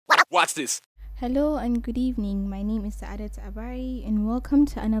Watch this. Hello and good evening. My name is Sa'adatu Abari and welcome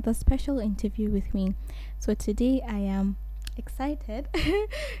to another special interview with me. So today I am excited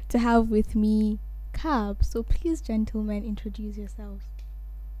to have with me Cab. So please, gentlemen, introduce yourselves.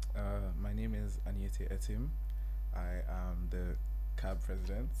 My name is Anyietie Etim. I am the CAB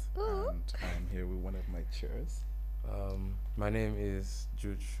president, and I'm here with one of my chairs. My name is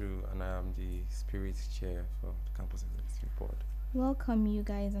Jude Shu, and I am the spirit chair for the campus executive board. Welcome, you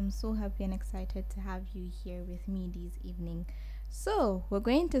guys. I'm so happy and excited to have you here with me this evening. So we're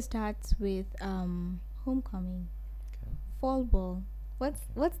going to start with homecoming, fall ball.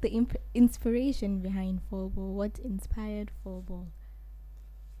 What's the inspiration behind fall ball? What inspired fall ball?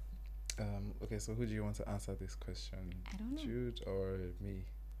 Okay, so who do you want to answer this question? I don't know. Jude or me?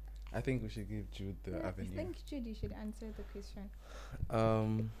 I think we should give Jude the avenue. I think Jude, you should answer the question.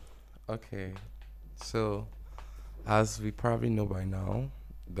 Okay. So, as we probably know by now,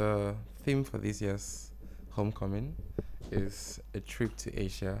 the theme for this year's homecoming is a trip to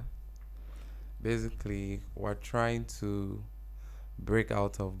Asia. Basically, we're trying to break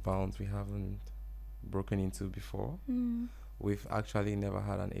out of bounds we haven't broken into before. We've actually never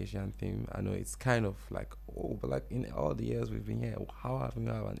had an Asian theme. I know it's kind of like, but like in all the years we've been here, how have we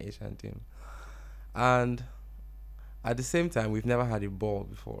had an Asian theme? And at the same time, we've never had a ball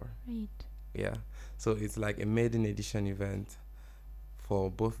before. Right. Yeah. So it's like a maiden edition event for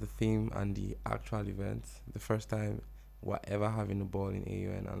both the theme and the actual event. The first time we're ever having a ball in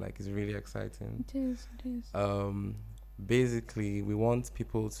AUN, and like it's really exciting. It is. Basically, we want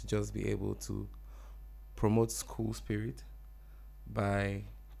people to just be able to promote school spirit by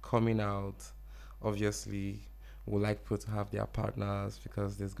coming out. Obviously, we'd like people to have their partners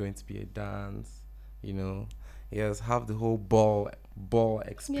because there's going to be a dance, Yes, have the whole ball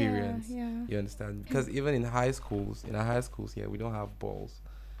experience. Yeah. You understand? Because even in our high schools, we don't have balls.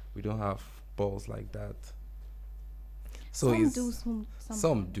 We don't have balls like that. So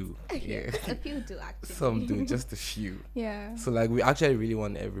some do. Yeah. A few do actually. Some do, just a few. Yeah. So like we actually really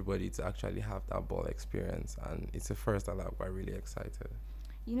want everybody to actually have that ball experience, and it's a first that like we're really excited.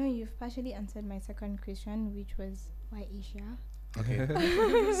 You've partially answered my second question, which was why Asia?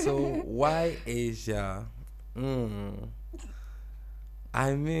 Okay. So why Asia?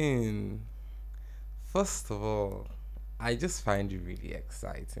 I mean, first of all, I just find it really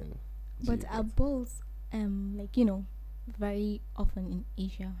exciting. But are balls very often in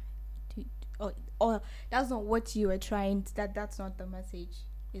Asia? Or that's not what you were trying to, that's not the message,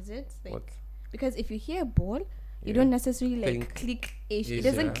 is it? Like, What? because if you hear ball, you don't necessarily Think click Asia. It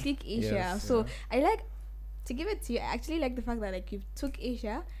Asia. doesn't click Asia. Yes, So I like to give it to you. I actually like the fact that like you took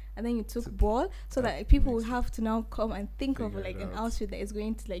Asia and then you took ball, so that like, people will have to now come and think of Figure like it an out. outfit that is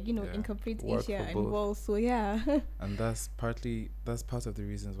going to incorporate Work Asia for and both. ball. So yeah. And that's part of the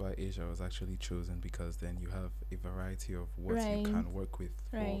reasons why Asia was actually chosen, because then you have a variety of what you can work with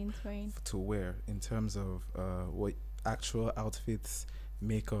right. to wear in terms of what actual outfits,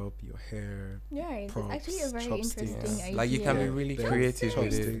 makeup, your hair. Yeah, it's props, actually a very chopsticks. interesting idea. Like you can be really creative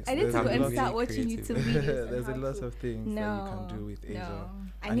with it. I need to go and There's start watching YouTube videos. There's a lot of things that you can do with Asia.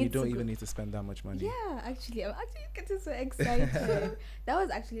 And you don't even need to spend that much money. Yeah, actually, I'm actually getting so excited. That was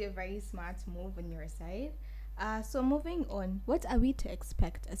actually a very smart move on your side. So moving on, what are we to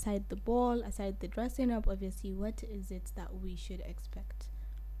expect aside the ball, aside the dressing up? Obviously, what is it that we should expect?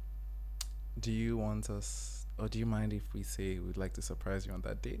 Do you want us, or do you mind if we say we'd like to surprise you on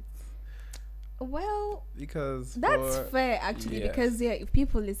that date? Well, Because that's fair actually, yes. because if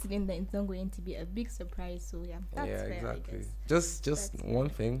people listening, then it's not going to be a big surprise. So that's fair. Exactly. I guess. Just That's one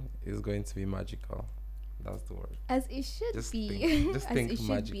thing is going to be magical. That's the word. As it should Just be. think As think it should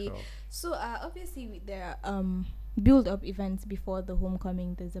magical. be. So obviously there are build-up events before the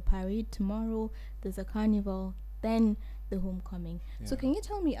homecoming. There's a parade tomorrow. There's a carnival. Then the homecoming. So can you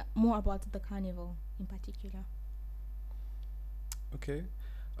tell me more about the carnival in particular? Okay.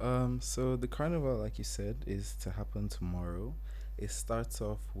 So the carnival, like you said, is to happen tomorrow. It starts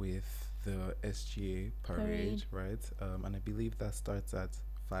off with the SGA parade. Right? And I believe that starts at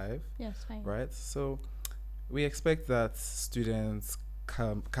 5. Yes, fine. Right? So we expect that students,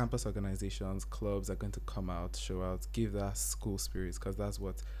 campus organizations, clubs are going to come out, show out, give that school spirit, because that's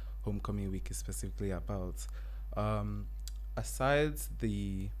what homecoming week is specifically about. Aside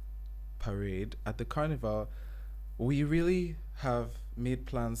the parade, at the carnival, we really have made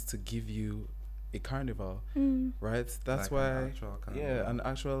plans to give you a carnival, right? That's Like why, an actual carnival. an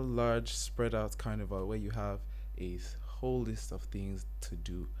actual large spread out carnival where you have a whole list of things to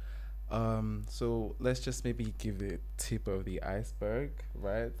do. So let's just maybe give a tip of the iceberg,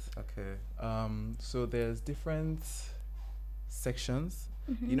 right? Okay. So there's different sections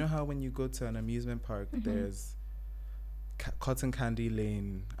You know how when you go to an amusement park, there's cotton candy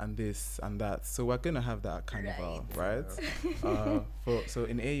lane and this and that. So we're gonna have that carnival, right? So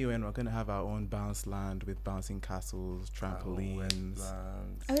in AUN, we're gonna have our own bounce land with bouncing castles, trampolines.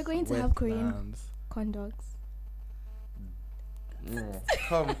 Are we going to have Korean corn dogs?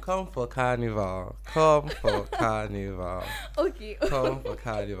 Come for carnival. Come for carnival. Okay. Come for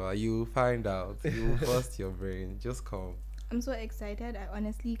carnival. You find out. You bust your brain. Just come. I'm so excited. I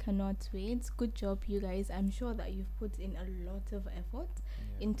honestly cannot wait. Good job, you guys. I'm sure that you've put in a lot of effort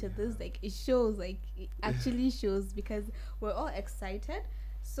into this. Like, it shows, like, it actually shows, because we're all excited.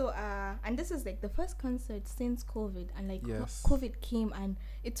 So, and this is like the first concert since COVID, and like COVID came and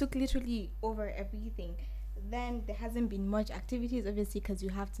it took literally over everything. Then there hasn't been much activities, obviously, because you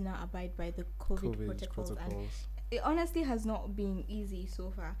have to now abide by the COVID protocols. And it honestly has not been easy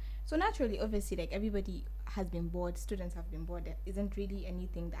so far. So naturally, obviously, like, everybody has been bored. Students have been bored. There isn't really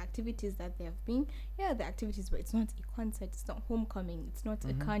anything. The activities that there have been, the activities, but it's not a concert. It's not homecoming. It's not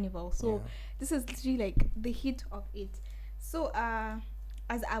a carnival. So this is literally like the heat of it. So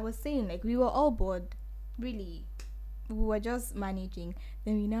as I was saying, like, we were all bored. Really, we were just managing.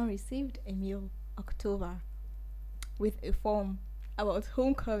 Then we now received a mail October with a form about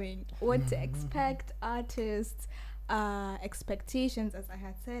homecoming, what to expect, artists, expectations, as I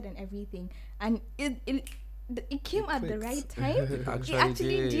had said, and everything. And it came at the right time. It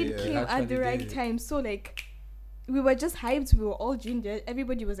actually did came at the right time. So like, we were just hyped. We were all gingered.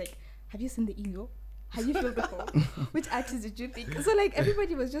 Everybody was like, "Have you seen the email? Have you filled the form? Which artist did you think?" So like,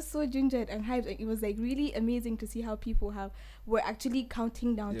 everybody was just so gingered and hyped, and it was like really amazing to see how people were actually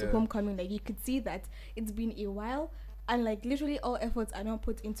counting down to homecoming. Like, you could see that it's been a while, and like literally all efforts are now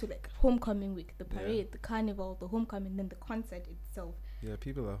put into like homecoming week, the parade, the carnival, the homecoming, then the concert itself. Yeah,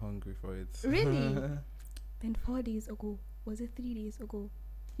 people are hungry for it. Really? Then 4 days ago, was it 3 days ago,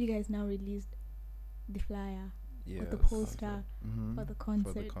 you guys now released the flyer or the poster for the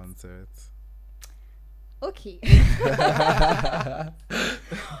concert. For the concert. Okay.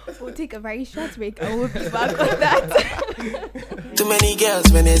 We'll take a very short break and we'll be back on that. Too many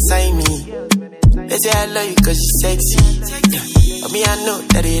girls when they sign me. They say I love you cause you're sexy. But me, I know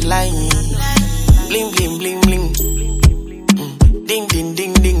that they lying. Bling, bling, bling, bling. Ding, ding,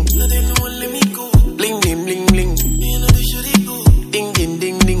 ding, ding. Bling, bling, bling, bling. Ding, ding,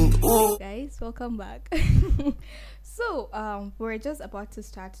 ding, ding. Ooh. Guys, welcome back. So, we're just about to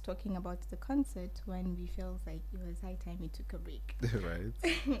start talking about the concert when we felt like it was high time we took a break. Right.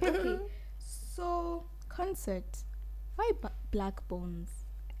 Okay. So, concert. Why Black Bones?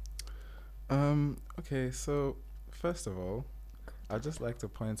 Okay, so first of all, I'd just like to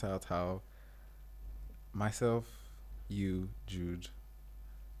point out how myself, you, Jude,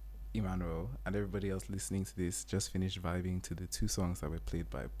 Emmanuel, and everybody else listening to this just finished vibing to the 2 songs that were played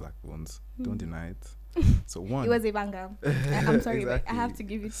by Black Bones. Don't deny it. So one, it was a banger. I'm sorry, exactly. but I have to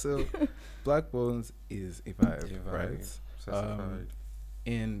give it. So Black Bones is a vibe, right?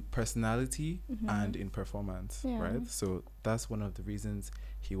 In personality and in performance, right? So that's one of the reasons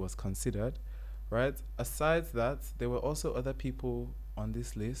he was considered, right? Aside that, there were also other people on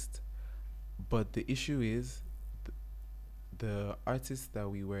this list, but the issue is the artists that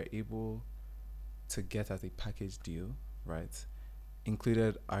we were able to get as a package deal, right,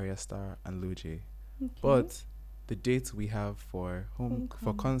 included Arya Star and Lou J. Okay. But the dates we have for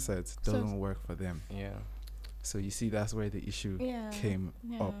for concerts doesn't work for them. Yeah. So you see, that's where the issue came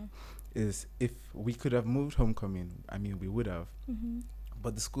up. Is if we could have moved homecoming, I mean, we would have.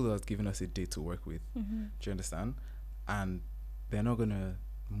 But the school has given us a date to work with. Do you understand? And they're not gonna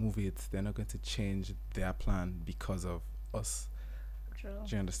move it. They're not going to change their plan because of us. True.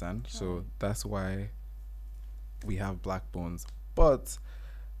 Do you understand? True. So that's why we have Black Bones. But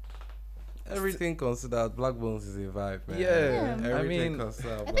everything considered, Black Bones is a vibe, man. Yeah. I mean,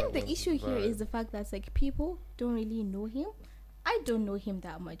 I think the issue here is the fact that like people don't really know him. I don't know him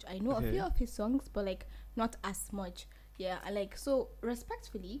that much. I know a few of his songs, but like not as much. Yeah, like, so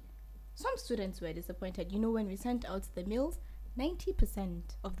respectfully, some students were disappointed. You know, when we sent out the mails, 90%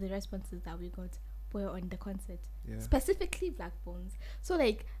 of the responses that we got were on the concert, specifically Black Bones. So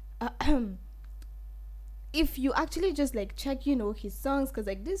like if you actually just like check, you know, his songs, because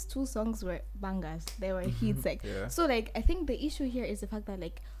like these 2 songs were bangers, they were hits, like so like I think the issue here is the fact that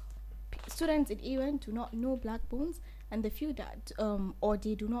like students in AUN do not know Black Bones, and the few that or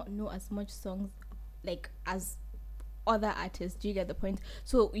they do not know as much songs like as other artists. Do you get the point?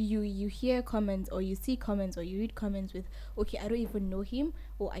 So you hear comments, or you see comments, or you read comments with, okay, I don't even know him,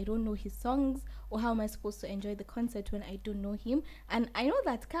 or I don't know his songs, or how am I supposed to enjoy the concert when I don't know him? And I know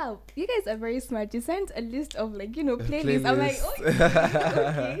that, Cal, you guys are very smart. You sent a list of, like, you know, playlists. I'm like,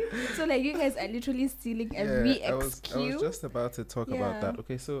 okay. So, like, you guys are literally stealing every I was XQ. just about to talk about that.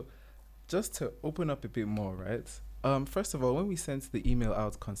 Okay, so just to open up a bit more, right? First of all, when we sent the email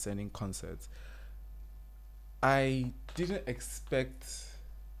out concerning concerts, I didn't expect,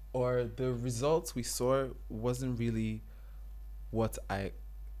 or the results we saw wasn't really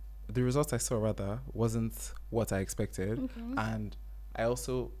the results I saw rather wasn't what I expected. Okay. And I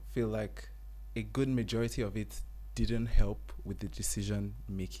also feel like a good majority of it didn't help with the decision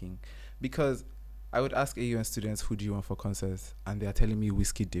making, because I would ask AUN students, who do you want for concerts? And they are telling me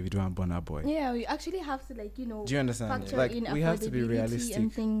Whiskey, Davido, and Burna Boy. Yeah, we actually have to, like, you know, Do you understand? factor Like, in we have to be affordability realistic.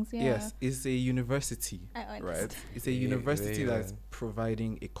 and things. Yeah. Yes, it's a university, I understand. right? It's a Yeah, university yeah. that's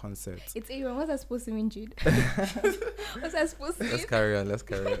providing a concert. It's A1. What's that supposed to mean, Jude? What's that supposed to Let's mean? carry on. Let's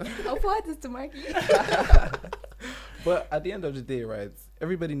carry on. I'll forward this to Marky. But at the end of the day, right,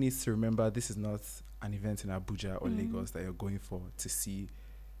 everybody needs to remember this is not an event in Abuja or Lagos that you're going for to see,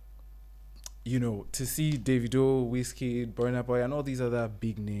 you know, to see Davido, Whiskey, Burna Boy, and all these other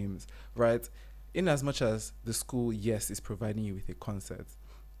big names, right? In as much as the school, yes, is providing you with a concert,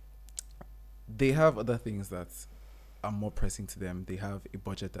 they have other things that are more pressing to them. They have a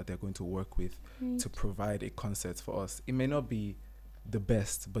budget that they're going to work with to provide a concert for us. It may not be the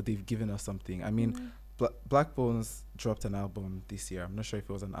best, but they've given us something. I mean, Black Bones dropped an album this year. I'm not sure if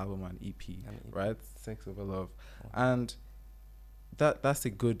it was an album or an EP, right? Sex Over Love. And that's a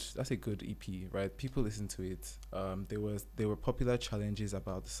good EP, right? People listen to it. There were popular challenges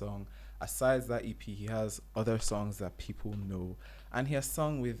about the song. Aside that EP, he has other songs that people know, and he has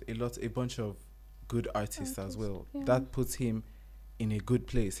sung with a bunch of good artists as well. Yeah. That puts him in a good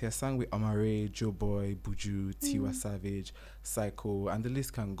place. He has sung with Amare, Joe Boy, Buju, Tiwa Savage, Psycho, and the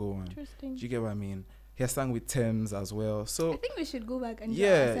list can go on. Interesting. Do you get what I mean? He has sung with Thames as well. So I think we should go back and do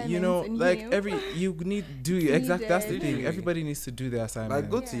yeah, you know, assignments like and you need do exactly. That's the thing. Literally. Everybody needs to do their assignment. Like,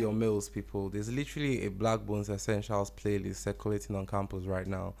 go to your mails, people. There's literally a Black Bones Essentials playlist circulating on campus right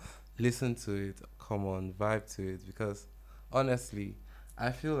now. Listen to it. Come on, vibe to it. Because honestly,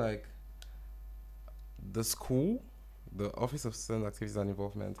 I feel like the school, the Office of Student Activities and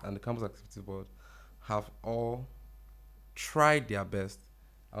Involvement, and the Campus Activity Board have all tried their best.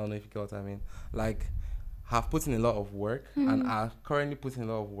 I don't know if you get what I mean. Like, have put in a lot of work and are currently putting a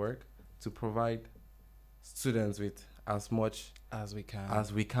lot of work to provide students with as much as we can,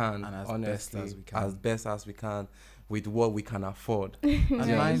 and as honestly, best as we can. as best as we can, with what we can afford.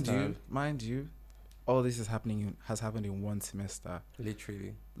 And mind you, all this has happened in one semester.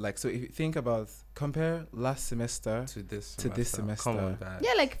 Literally. Like, so if you think about, compare last semester To this semester. Come on, guys.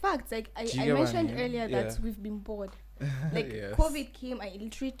 yeah, like facts. Like I Do you get what I mentioned mean? earlier Yeah. that we've been bored. Like Yes. COVID came, I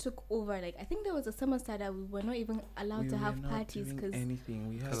literally took over. Like I think there was a semester that we were not even allowed to have parties because anything.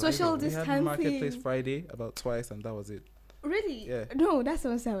 We had social we had Marketplace distancing. Friday about twice, and that was it. really, Yeah. no, that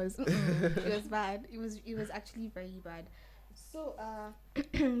semester was it was bad. It was actually very bad. So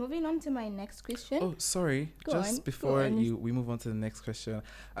moving on to my next question. Oh, sorry. Go Just on, before go on. we move on to the next question,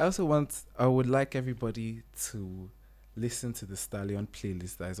 I would like everybody to listen to the Stallion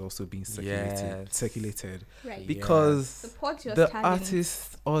playlist that is also being circulated. Right. Because Support your the talent.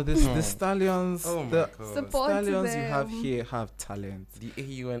 artists or the Stallions, Oh my the God. Support Stallions you have them. here have talent. The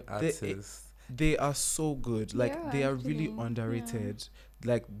AUN artists. They are so good. Like, Yeah, they are really actually, underrated.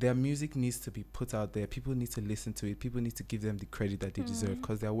 Like, their music needs to be put out there. People need to listen to it. People need to give them the credit that they deserve,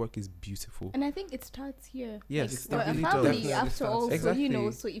 because their work is beautiful. And I think it starts here. Yes, Like, it we're really a does. family Definitely after starts all. here. So you know,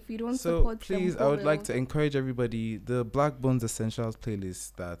 Exactly. so if you don't So support please, them, I would who like will? to encourage everybody, the Black Bones Essentials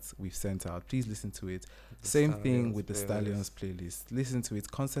playlist that we've sent out, please listen to it. Same thing with the Stallions playlist. Listen to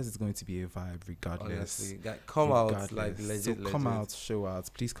it. Concert is going to be a vibe regardless. Honestly, come out like Regardless. legit. So come out, show out.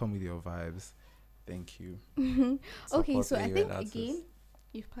 Please come with your vibes. Thank you. Okay, Support so I the think AUN artists. again,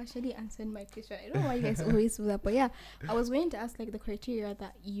 you've partially answered my question. I don't know why you guys always do that, but yeah, I was going to ask like the criteria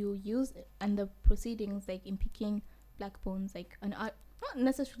that you use and the proceedings like in picking Black Bones, like an art, not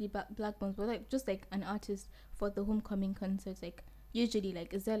necessarily Black Bones, but like just like an artist for the homecoming concerts. Like usually,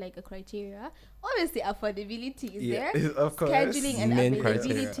 like is there like a criteria? Obviously, affordability is there. Of course. Scheduling and Main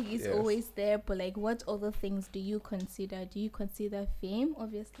availability criteria, is yes. always there, but like what other things do you consider? Do you consider fame?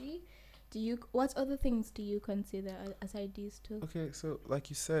 Obviously. What other things do you consider aside these two? Okay, so like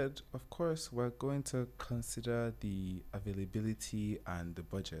you said, of course, we're going to consider the availability and the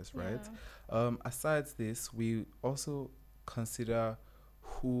budgets, right? Aside this, we also consider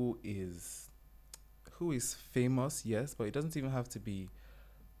who is who is famous, yes, but it doesn't even have to be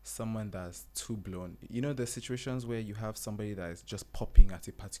someone that's too blown. You know, the situations where you have somebody that is just popping at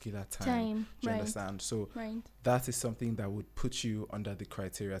a particular time. Do you understand? So that is something that would put you under the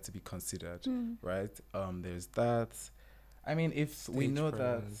criteria to be considered, right? There's that. I mean, if Stage we know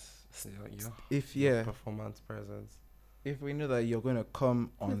presence. Performance presence. if we know that you're going to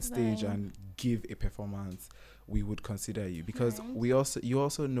come on stage and give a performance, we would consider you, because you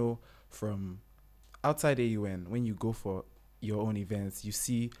also know from outside AUN, when you go for your own events, you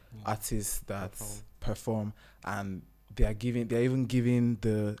see artists that perform and they're even giving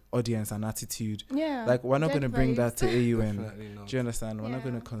the audience an attitude. Yeah. Like, we're not going to bring that to AUN. Do you understand? We're not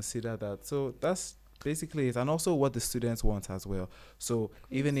going to consider that. So that's basically it. And also what the students want as well. So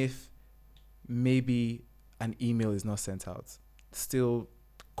even if maybe an email is not sent out, still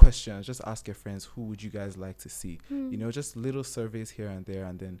questions, just ask your friends, who would you guys like to see? You know, just little surveys here and there,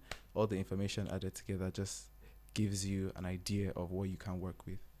 and then all the information added together just gives you an idea of what you can work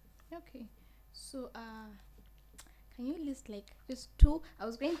with. Okay. So can you list like just two? I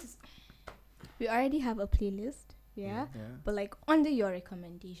was going to we already have a playlist, but like under your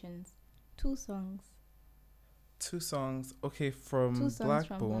recommendations, two songs, okay, from Black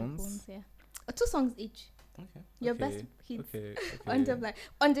Bones, two songs each. Okay. Your best hits. Okay.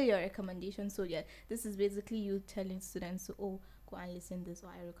 under your recommendations. So this is basically you telling students to go and listen this, or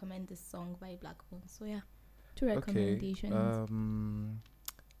I recommend this song by Black Bones. So two recommendations.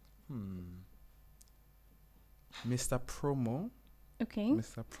 Mr. Promo. Okay.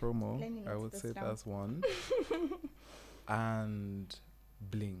 Mr. Promo. I would say that's one. And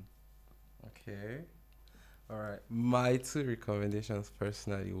Bling. Okay. All right. My two recommendations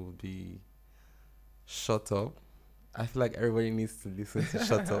personally will be Shut Up. I feel like everybody needs to listen to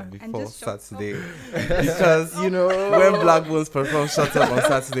Shut Up before Saturday. Because, when Black Bones perform Shut Up on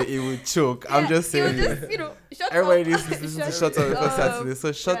Saturday, it will choke. I'm just saying. Shut everybody up. needs to listen to Shut Up before Saturday.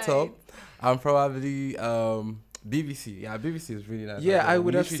 So Shut Up. And probably BBC. Yeah, BBC is really nice. Yeah, I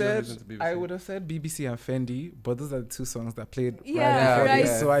would have said BBC and Fendi, but those are the two songs that played right before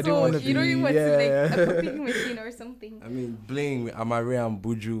this. So I didn't want to be. You don't even want to like a cooking machine or something. I mean, Bling with Amare and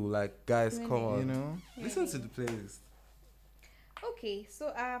Buju, like, guys, come on. Listen to the playlist. Okay,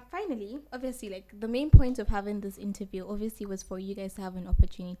 so finally, obviously, like, the main point of having this interview obviously was for you guys to have an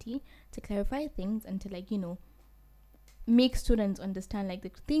opportunity to clarify things and to, like, make students understand, like,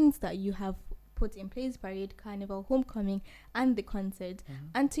 the things that you have put in place: parade, carnival, homecoming, and the concert,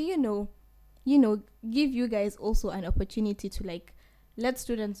 and to give you guys also an opportunity to, like, let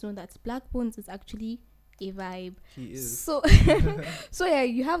students know that Black Bones is actually a vibe. He is. So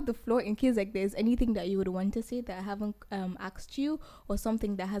you have the floor in case, like, there's anything that you would want to say that I haven't asked you, or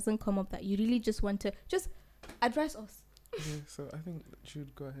something that hasn't come up that you really just want to just address us. Okay, so I think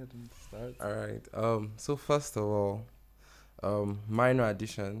Jude, go ahead and start. All right. So first of all, minor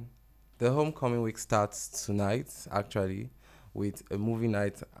addition. The homecoming week starts tonight, actually, with a movie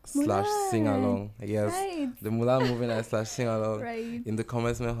night / sing-along. Yes, right. The Mulan movie night / sing-along in the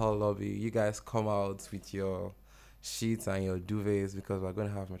commencement hall lobby. You guys come out with your sheets and your duvets, because we're going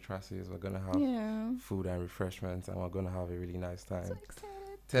to have mattresses, we're going to have food and refreshments, and we're going to have a really nice time. So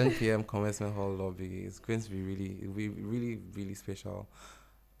excited. 10 p.m. commencement hall lobby. It's going to be really, really special.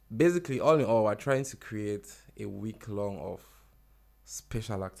 Basically, all in all, we're trying to create a week long of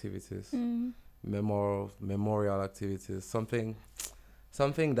special activities, memorial activities, something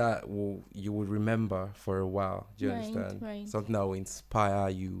that you would remember for a while. Do you understand? Right. Something that will inspire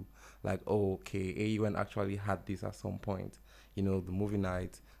you, like, oh, okay, AUN actually had this at some point. The movie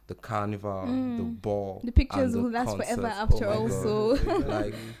night, the carnival, the ball, the pictures will last forever after. Also,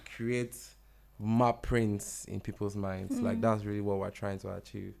 like, create map prints in people's minds. Like, that's really what we're trying to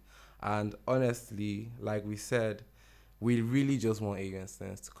achieve. And honestly, like we said, we really just want AUN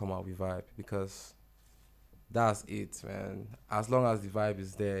students to come out with vibe, because that's it, man. As long as the vibe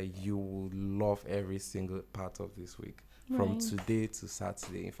is there, you will love every single part of this week. From today to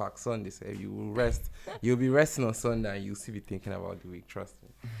Saturday. In fact, Sunday, you will rest. You'll be resting on Sunday and you'll still be thinking about the week, trust me.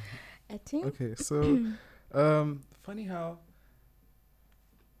 Etim? Okay, so funny how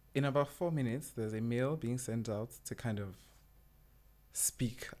in about 4 minutes, there's a mail being sent out to kind of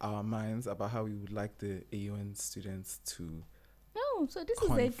speak our minds about how we would like the AUN students to so this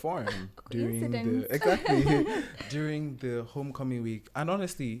conform is during the homecoming week. And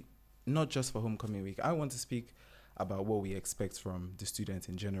honestly, not just for homecoming week. I want to speak about what we expect from the students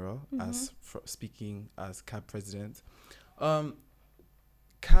in general, as speaking as CAB president.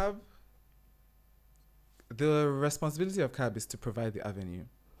 CAB, the responsibility of CAB is to provide the avenue,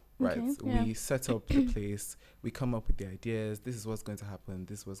 right? Okay, yeah. We set up the place. We come up with the ideas. This is what's going to happen.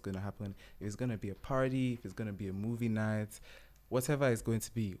 This is what's going to happen. If it's going to be a party, if it's going to be a movie night, whatever it's going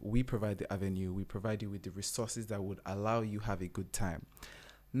to be, we provide the avenue. We provide you with the resources that would allow you have a good time.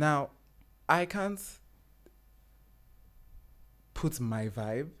 Now, I can't put my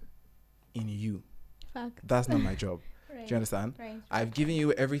vibe in you. Fact. That's not my job. Right. Do you understand? Right. I've given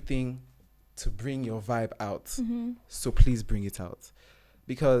you everything to bring your vibe out. Mm-hmm. So please bring it out.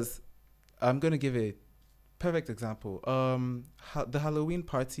 Because I'm going to give a perfect example. The Halloween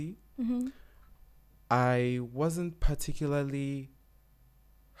party, Mm-hmm. I wasn't particularly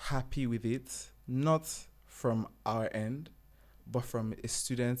happy with it. Not from our end, but from a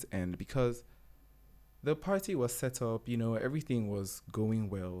student's end. Because the party was set up, everything was going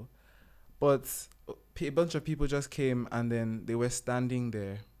well. But a bunch of people just came and then they were standing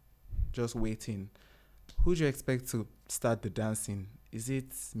there just waiting. Who do you expect to start the dancing? Is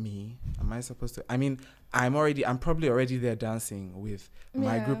it me? Am I supposed to? I mean, I'm probably already there dancing with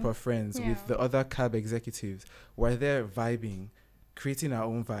my group of friends, with the other cab executives. We're there vibing, creating our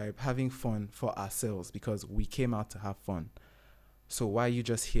own vibe, having fun for ourselves because we came out to have fun. So why are you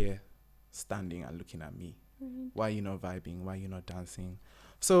just here standing and looking at me? Mm-hmm. Why are you not vibing? Why are you not dancing?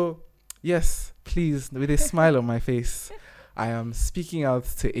 So, yes, please, with a smile on my face, I am speaking out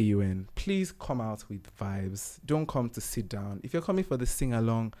to AUN. Please come out with vibes. Don't come to sit down. If you're coming for the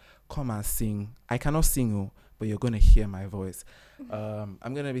sing-along, come and sing. I cannot sing, but you're going to hear my voice. I'm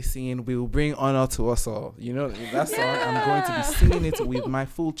going to be singing, "We'll Bring Honor to Us All." That song, I'm going to be singing it with my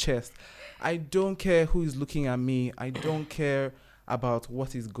full chest. I don't care who is looking at me. I don't care about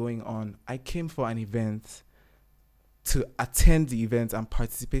what is going on. I came for an event to attend the event and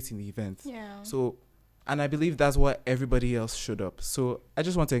participate in the event. Yeah. So, and I believe that's what everybody else showed up. So I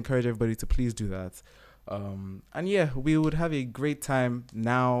just want to encourage everybody to please do that. And yeah, we would have a great time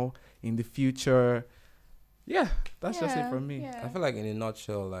now, in the future. Yeah, that's just it from me. Yeah. I feel like in a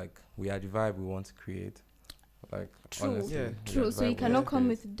nutshell, like we are the vibe we want to create. Like True. honestly, Yeah. we are True. the So vibe you we cannot want to come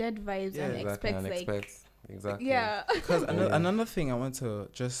create. with dead vibes Yeah, and Exactly, expect exactly. Yeah. Because Yeah. another thing I want to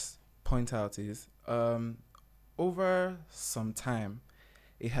just point out is over some time,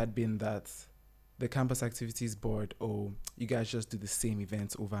 it had been that the campus activities board, you guys just do the same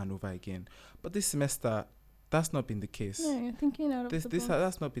events over and over again. But this semester, that's not been the case. Yeah, you're thinking out of the box.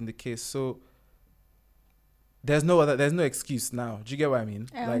 That's not been the case. So there's no excuse now. Do you get what I mean?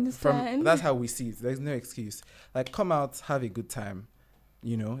 I understand. That's how we see it. There's no excuse. Like, come out, have a good time.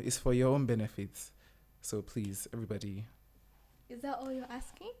 It's for your own benefit. So please, everybody. Is that all you're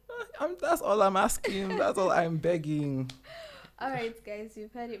asking? That's all I'm asking. That's all I'm begging. All right, guys,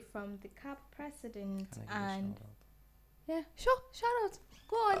 you've heard it from the CAP president, Can I give a and shout-out? yeah, sure, shout out,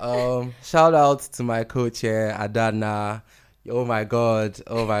 go on. Shout out to my co-chair Adana. Oh my god,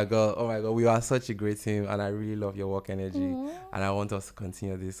 we are such a great team and I really love your work energy. Aw. And I want us to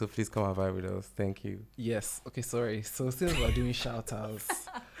continue this, so please come and vibe with us. Thank you. Yes. Okay, sorry. So since we're doing shout outs,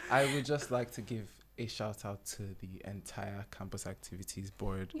 I would just like to give a shout out to the entire campus activities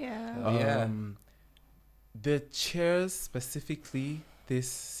board. Yeah. Yeah. The chairs specifically this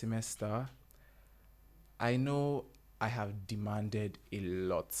semester, I know I have demanded a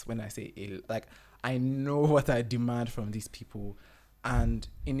lot. When I say I know what I demand from these people, and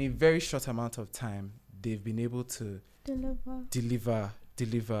in a very short amount of time, they've been able to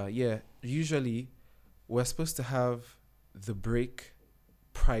deliver. Yeah, usually we're supposed to have the break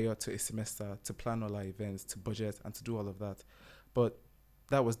prior to a semester to plan all our events, to budget, and to do all of that. But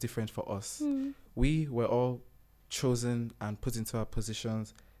that was different for us. We were all chosen and put into our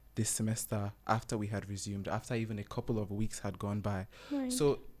positions this semester after we had resumed, after even a couple of weeks had gone by. Right.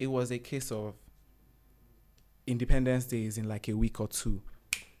 So it was a case of Independence Day is in like a week or two.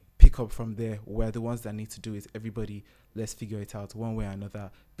 Pick up from there. We're the ones that need to do it. Everybody, let's figure it out one way or another.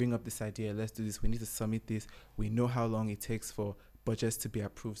 Bring up this idea. Let's do this. We need to submit this. We know how long it takes for budgets to be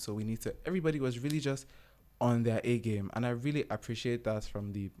approved. So we need to, everybody was really just on their A game. And I really appreciate that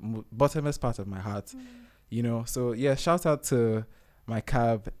from the bottomest part of my heart. So yeah, shout out to my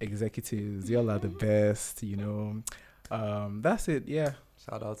cab executives. Y'all are the best, That's it. Yeah.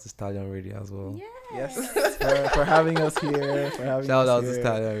 Shout out to Stallion Radio as well. Yes. for having us here. Shout out to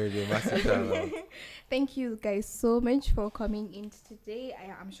Stallion Radio. Massive shout out. Thank you guys so much for coming in today.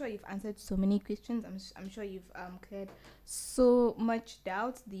 I'm sure you've answered so many questions. I'm sure you've cleared so much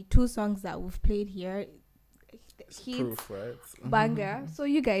doubt. The two songs that we've played here, It's proof, right? banger. So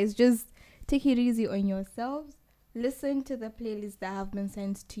you guys just take it easy on yourselves. Listen to the playlists that have been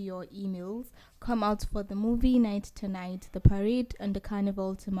sent to your emails. Come out for the movie night tonight, the parade and the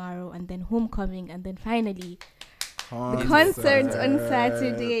carnival tomorrow, and then homecoming, and then finally The concert on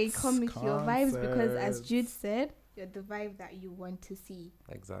Saturday. Come with your vibes because, as Jude said, you're the vibe that you want to see.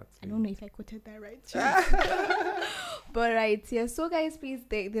 Exactly. I don't know if I quoted that right, Jude. But right, yeah. So guys, please,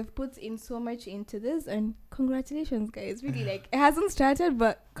 they've put in so much into this, and congratulations, guys. Really, like, it hasn't started,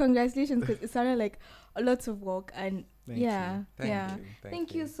 but congratulations because it started like a lot of work, and Thank you.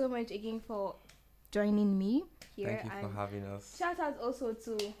 Thank you so much again for joining me here. Thank you for having us. Shout out also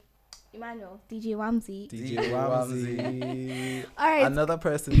to Emmanuel, DJ Wamsi. DJ Wamsi. All right. Another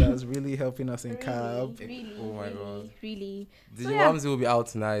person that's really helping us in cab. Really, oh my God. Really. DJ Wamsi will be out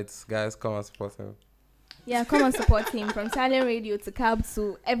tonight. Guys, come and support him. Yeah, come and support him from silent radio to cab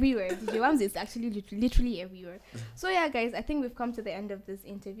to everywhere. DJ Wamsi is actually literally everywhere. So yeah, guys, I think we've come to the end of this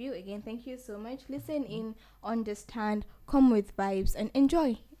interview. Again, thank you so much. Listen in, understand, come with vibes, and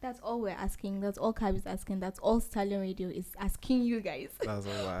enjoy. That's all we're asking. That's all Cab is asking. That's all silent radio is asking you guys. That's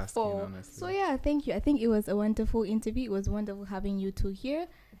all we're asking, honestly. So yeah, thank you. I think it was a wonderful interview. It was wonderful having you two here.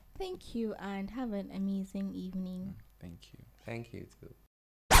 Thank you, and have an amazing evening. Thank you. Thank you too.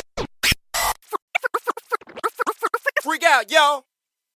 Freak out, yo!